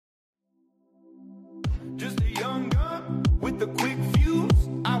The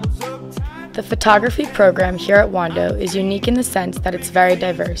photography program here at Wando is unique in the sense that it's very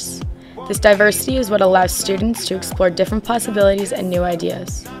diverse. This diversity is what allows students to explore different possibilities and new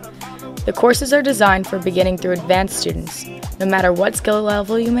ideas. The courses are designed for beginning through advanced students. No matter what skill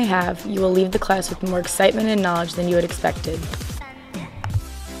level you may have, you will leave the class with more excitement and knowledge than you had expected.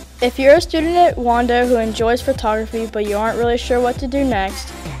 If you're a student at Wando who enjoys photography but you aren't really sure what to do next,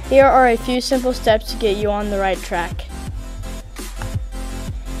 here are a few simple steps to get you on the right track.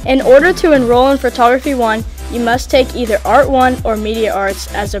 In order to enroll in Photography 1, you must take either Art 1 or Media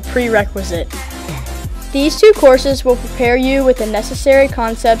Arts as a prerequisite. These two courses will prepare you with the necessary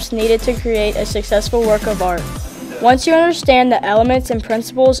concepts needed to create a successful work of art. Once you understand the elements and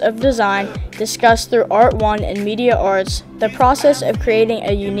principles of design discussed through Art 1 and Media Arts, the process of creating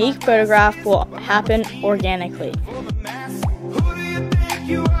a unique photograph will happen organically.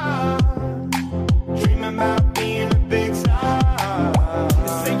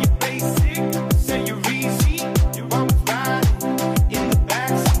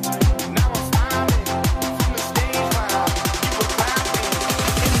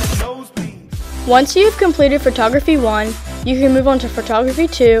 Once you've completed Photography 1, you can move on to Photography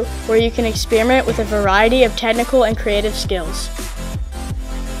 2, where you can experiment with a variety of technical and creative skills.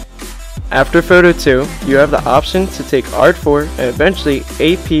 After Photo 2, you have the option to take Art 4 and eventually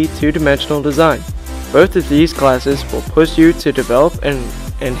AP Two-Dimensional Design. Both of these classes will push you to develop and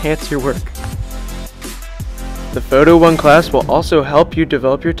enhance your work. The Photo 1 class will also help you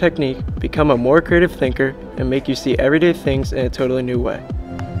develop your technique, become a more creative thinker, and make you see everyday things in a totally new way.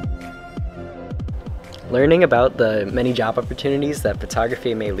 Learning about the many job opportunities that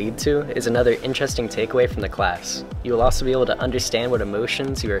photography may lead to is another interesting takeaway from the class. You will also be able to understand what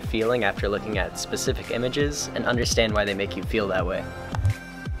emotions you are feeling after looking at specific images and understand why they make you feel that way.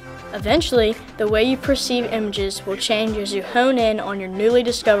 Eventually, the way you perceive images will change as you hone in on your newly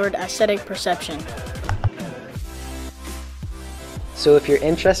discovered aesthetic perception. So if you're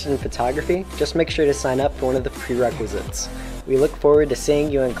interested in photography, just make sure to sign up for one of the prerequisites. We look forward to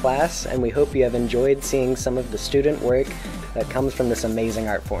seeing you in class, and we hope you have enjoyed seeing some of the student work that comes from this amazing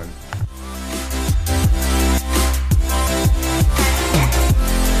art form.